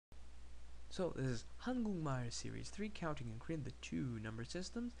So this is 한국말 series 3, counting in Korean, the two number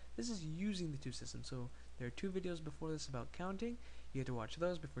systems. This is using the two systems. So there are two videos before this about counting. You have to watch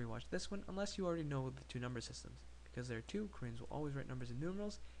those before you watch this one, unless you already know the two number systems. Because there are two, Koreans will always write numbers in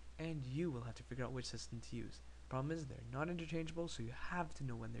numerals, and you will have to figure out which system to use. Problem is, they're not interchangeable, so you have to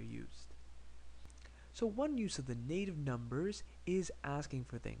know when they're used. So one use of the native numbers is asking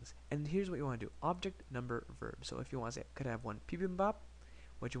for things. And here's what you want to do. Object, number, verb. So if you want to say, could I have one bibimbap?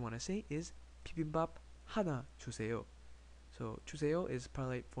 What you want to say is bibimbap 하나 주세요. So 주세요 is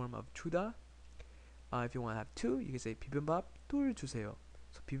polite form of 주다. If you want to have two, you can say bibimbap 둘 주세요.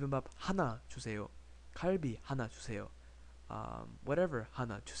 So bibimbap 하나 주세요. 갈비 하나 주세요. Whatever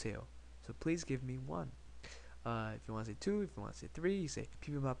하나 주세요. So please give me one. If you want to say two, if you want to say three, you say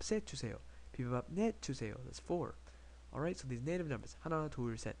bibimbap 셋 주세요. bibimbap 넷 주세요. That's four. Alright, so these native numbers. 하나,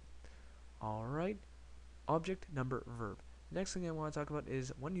 둘, 셋. Alright. Object, number, verb. Next thing I want to talk about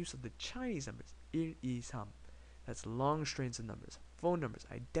is one use of the Chinese numbers. 1, 2, 3. That's long strings of numbers. Phone numbers,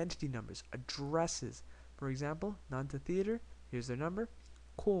 identity numbers, addresses. For example, Nanta Theater, here's their number.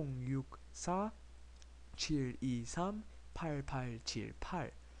 064 723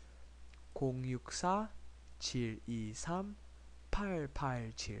 8878. 064 723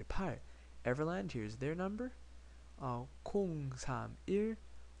 8878. Everland, here's their number. 031 02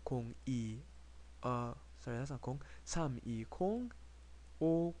 sorry, that's not 0. 320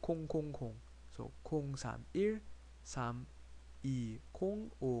 5000. So 031 320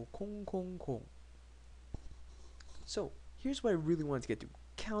 5000. So here's what I really wanted to get to.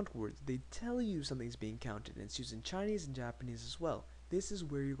 Count words. They tell you something's being counted, and it's used in Chinese and Japanese as well. This is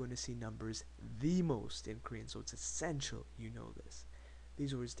where you're going to see numbers the most in Korean, so it's essential you know this.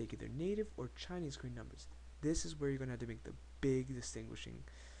 These words take either native or Chinese Korean numbers. This is where you're going to have to make the big distinguishing,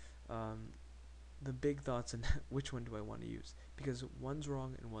 the big thoughts on which one do I want to use, because one's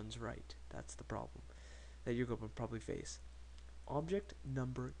wrong and one's right. That's the problem that you're going to probably face. Object,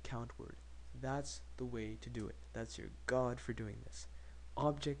 number, count word. That's the way to do it. That's your god for doing this.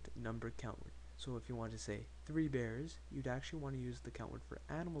 Object, number, count word. So if you want to say 3 bears, you'd actually want to use the count word for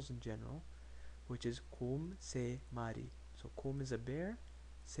animals in general, which is 곰, 세, 마리. So 곰 is a bear,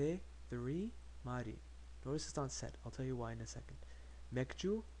 세, 3, 마리. Notice it's not set. I'll tell you why in a second.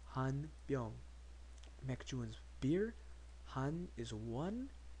 맥주, 한 병. 맥주 is beer, 한 is 1,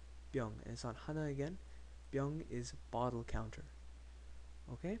 병, and it's not 하나 again. 병 is bottle counter.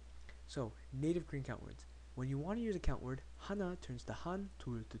 Okay? So, native Korean count words. When you want to use a count word, 하나 turns to 한,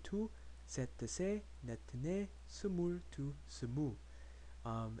 둘 to two, 셋 to 세, 넷 to 네, 스물 to 스무.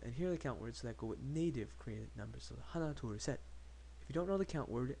 And here are the count words that go with native Korean numbers. So 하나, 둘, 셋. If you don't know the count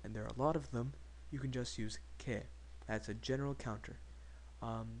word, and there are a lot of them, you can just use 개. That's a general counter.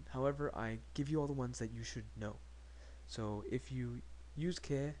 However, I give you all the ones that you should know. So if you use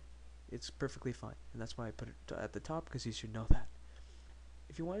개, it's perfectly fine. And that's why I put it at the top, because you should know that.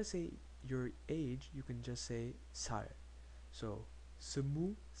 If you want to say your age, you can just say 살. So,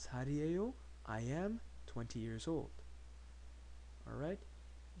 스무 살이에요. I am 20 years old. Alright?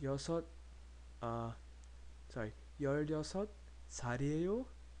 여섯, 열여섯 살이에요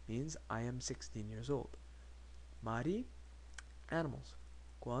means I am 16 years old. 말이, animals.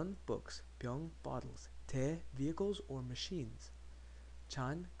 권, books. 병, bottles. 대, vehicles or machines.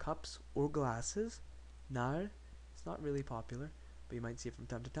 잔, cups or glasses. 날, it's not really popular, but you might see it from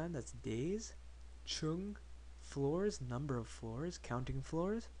time to time. That's days. 층, floors, number of floors, counting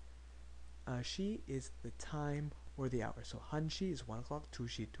floors. 시 is the time or the hour. So 한시 is 1 o'clock,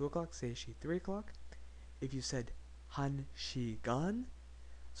 2시 2 o'clock, 3시 3 o'clock. If you said 한시간,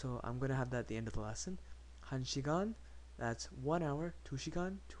 so I'm going to have that at the end of the lesson. 한시간, that's 1 hour,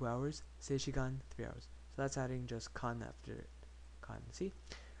 2시간, 2 hours, 3시간, 3 hours. So that's adding just kan after it. Kan, see?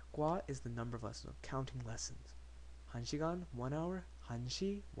 과 is the number of lessons, so counting lessons. 한시간, 1 hour,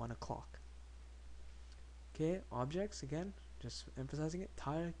 한시, 1 o'clock. Okay, objects, again, just emphasizing it.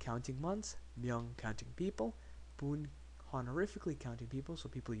 달, counting months. 명, counting people. 분, honorifically counting people, so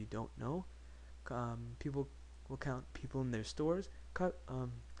people you don't know. People will count people in their stores.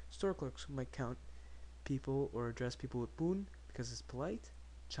 Store clerks might count people or address people with 분 because it's polite.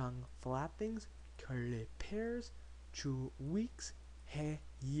 장, flat things. 결례, pairs. 주, weeks. 해,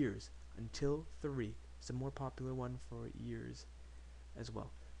 years. Until 3. It's a more popular one for years as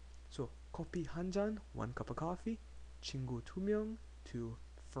well. So, 커피 한 잔, 1 cup of coffee. 친구 2명, 2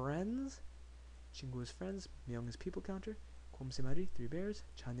 friends. 친구 is friends, 명 is people counter. 곰 3마리, 3 bears.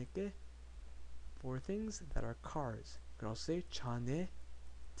 차 4개, 4 things that are cars. You can also say 차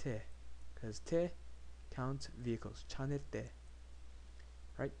 4대, because 대 counts vehicles. 차 4대.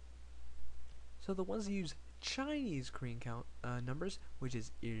 Right? So the ones that use Chinese Korean count numbers, which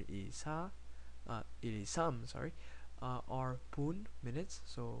is 1, 2, 4, 1, 2, 3, sorry, are 분, minutes,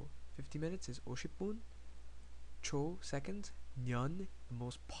 so 50 minutes is 50분, 초, seconds, 년, the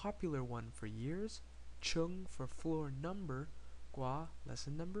most popular one for years, chung for floor number, 과,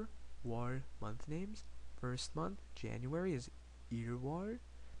 lesson number, 월, month names, first month, January is 1월,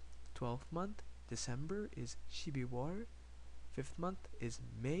 12th month, December is 12월, 5th month is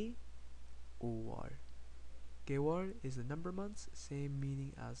May, 5월. 개월 is the number months, same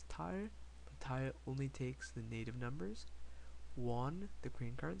meaning as 달, but 달 only takes the native numbers. Won, the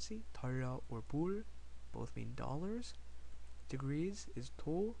Korean currency, 달러 or 불, both mean dollars. Degrees is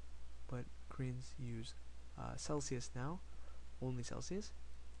도, but Koreans use Celsius now, only Celsius.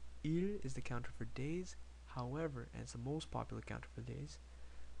 일 is the counter for days, however, and it's the most popular counter for days.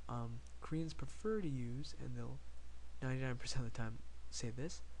 Koreans prefer to use, and they'll 99% of the time say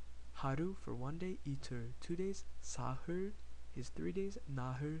this, 하루 for 1 day, 이틀 2 days, 사흘 is 3 days,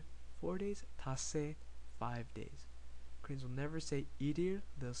 나흘 4 days, 닷새 5 days. Koreans will never say 일일,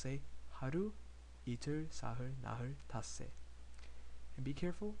 they'll say 하루, 이틀, 사흘, 나흘, 닷새. And be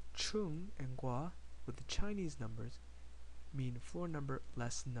careful, chung and 과 with the Chinese numbers mean floor number,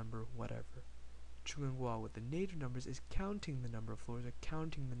 lesson number, whatever. Chung and 과 with the native numbers is counting the number of floors or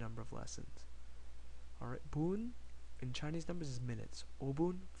counting the number of lessons. Alright, 분 in Chinese numbers is minutes.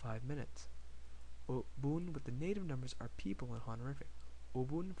 5분, 5 minutes. 분 with the native numbers are people and honorific.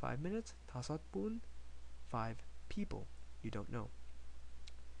 5분, 5 minutes. 5분, 5 people you don't know.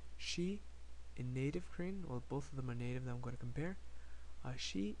 She in native Korean, well, both of them are native that I'm going to compare.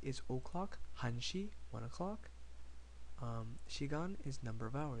 She is o'clock. 한시, 1 o'clock. 시간 is number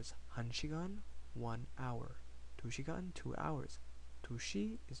of hours. 1시간, 1 hour. 2시간, 2 hours.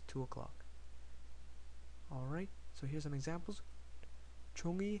 2시 is 2 o'clock. Alright, so here's some examples.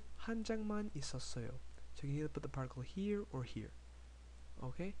 종이 한 장만 있었어요. So you can either put the particle here or here.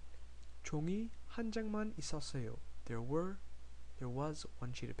 Okay? 종이 한 장만 있었어요. There was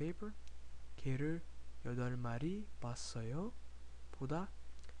one sheet of paper. 개를 8마리 봤어요. 보다,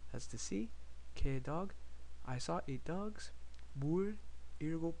 that's to see. 개, dog. I saw 8 dogs. 물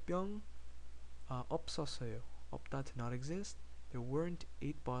 7병 없었어요. 없다, to not exist. There weren't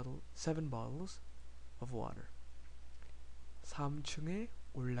 7 bottles of water. 3층에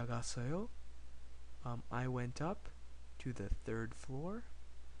올라갔어요. I went up to the 3rd floor.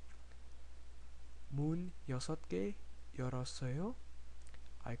 문 6개 열었어요.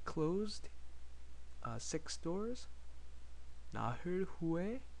 I closed 6 doors. 나흘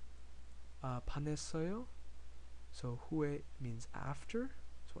후에 반했어요. So 후에 means after.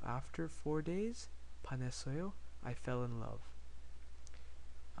 So after 4 days, 반했어요. I fell in love.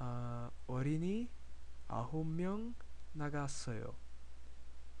 어린이 9명 나갔어요.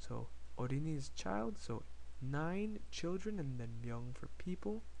 So 어린이 is child, so 9 children and then 명 for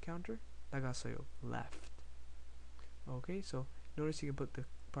people counter. 나갔어요, left. Okay, so notice you can put the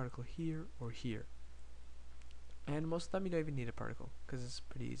particle here or here. And most of the time you don't even need a particle because it's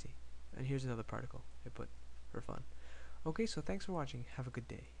pretty easy. And here's another particle I put for fun. Okay, so thanks for watching. Have a good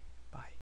day. Bye.